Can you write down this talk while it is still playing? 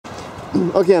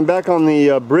Okay, I'm back on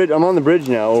the bridge. I'm on the bridge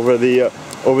now over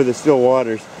the still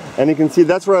waters, and you can see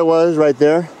that's where I was right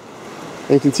there. And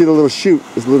you can see the little chute.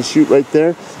 There's a little chute right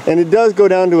there, and it does go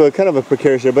down to a kind of a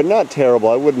precarious area, but not terrible.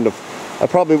 I wouldn't have. I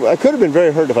could have been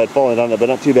very hurt if I'd fallen down there, but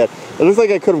not too bad. It looks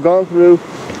like I could have gone through,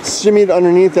 shimmied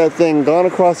underneath that thing, gone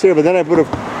across here, but then I would have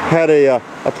had a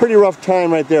pretty rough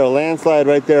time right there, a landslide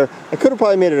right there. I could have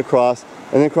probably made it across,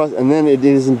 and then cross, and then it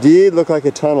does indeed look like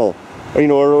a tunnel, or, you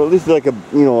know, or at least like a,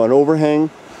 you know, an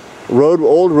overhang.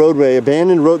 Old roadway,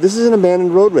 abandoned road. This is an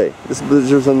abandoned roadway. This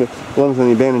belongs on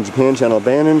the Abandoned Japan channel.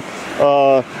 Abandoned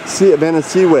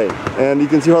seaway, and you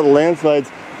can see how the landslides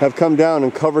have come down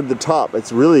and covered the top.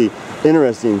 It's really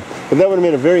interesting. But that would have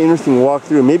made a very interesting walk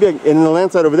through. Maybe, and the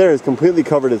landslide over there is completely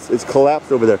covered. It's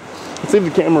collapsed over there. Let's leave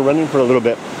the camera running for a little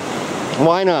bit.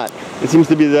 Why not? It seems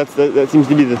to be that seems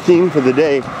to be the theme for the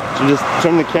day. To just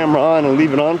turn the camera on and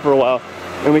leave it on for a while,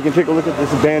 and we can take a look at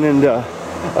this abandoned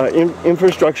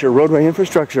infrastructure, roadway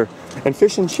infrastructure, and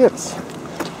fish and chips.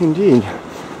 Indeed,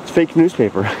 it's fake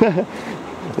newspaper.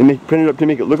 They print it up to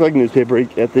make it look like newspaper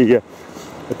at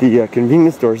the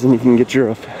convenience stores, and you can get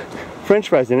your French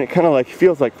fries in it. Kind of like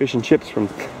feels like fish and chips from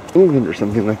England or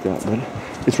something like that. But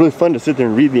it's really fun to sit there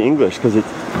and read the English because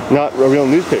it's not a real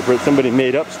newspaper. It's somebody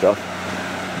made up stuff.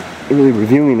 Really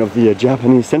revealing of the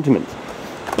Japanese sentiment.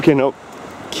 Okay, now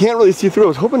can't really see through. I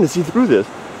was hoping to see through this.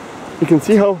 You can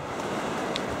see how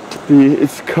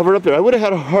it's covered up there. I would have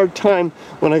had a hard time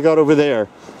when I got over there.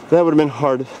 That would have been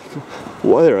hard.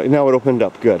 Well, there, now it opened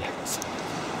up. Good.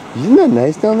 Isn't that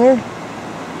nice down there?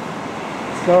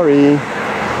 Sorry.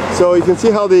 So you can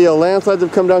see how the landslides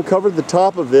have come down, covered the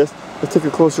top of this. Let's take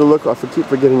a closer look. I keep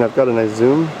forgetting I've got a nice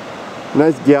zoom.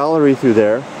 Nice gallery through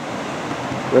there.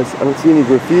 I don't see any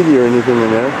graffiti or anything in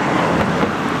there.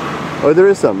 Oh, there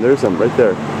is some. There's some right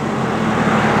there. It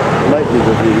might be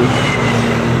graffiti.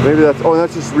 Maybe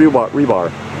that's just rebar.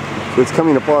 So it's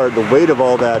coming apart. The weight of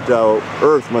all that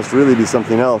earth must really be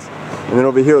something else. And then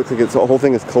over here, it looks like the whole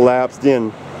thing is collapsed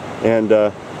in and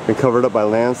been covered up by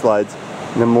landslides.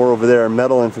 And then more over there,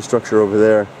 metal infrastructure over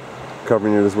there,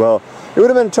 covering it as well. It would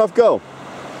have been a tough go.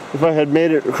 If I had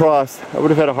made it across, I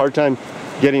would have had a hard time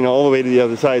getting all the way to the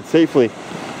other side safely.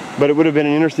 But it would have been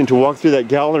interesting to walk through that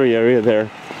gallery area there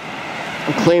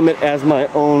and claim it as my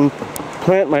own,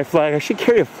 plant my flag. I should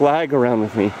carry a flag around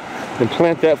with me and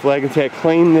plant that flag and say, I've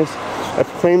claimed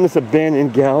this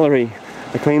abandoned gallery.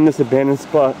 I claim this abandoned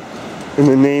spot in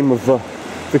the name of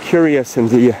the curious and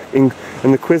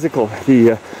the quizzical,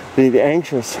 the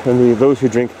anxious, and those who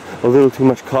drink a little too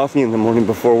much coffee in the morning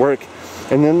before work.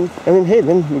 And then hey,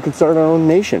 then we can start our own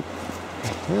nation.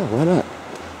 Yeah, why not?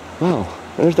 Wow.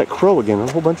 There's that crow again, a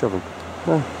whole bunch of them.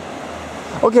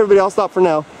 Okay, everybody, I'll stop for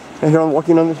now. And here I'm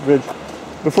walking on this bridge.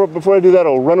 Before I do that,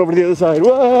 I'll run over to the other side,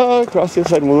 whoa, across the other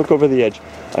side, and we'll look over the edge.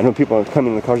 I know people are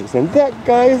coming in the cars and saying, that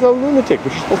guy is a lunatic,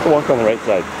 but you're supposed to walk on the right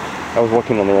side. I was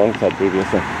walking on the wrong side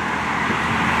previously.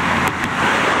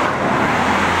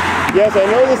 Yes, I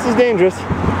know this is dangerous.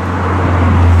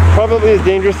 Probably as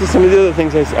dangerous as some of the other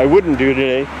things I wouldn't do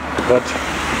today, but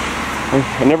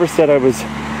I never said I was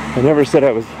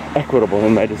equitable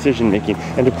in my decision making.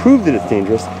 And to prove that it's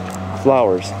dangerous,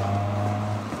 flowers.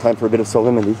 Time for a bit of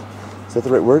solemnity. Is that the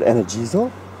right word? And a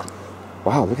jizo?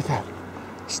 Wow, look at that.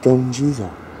 Stone jizo.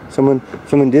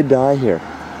 Someone did die here.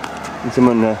 And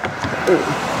someone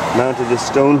mounted this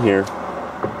stone here.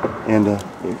 And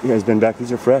you guys been back.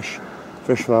 These are fresh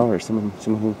flowers. Someone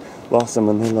who lost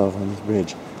someone they love on this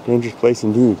bridge. Dangerous place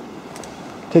indeed.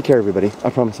 Take care, everybody. I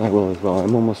promise I will as well.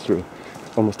 I'm almost through.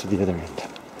 Almost to the other end.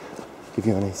 Give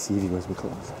you a nice sea view as we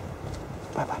close.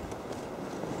 Bye-bye.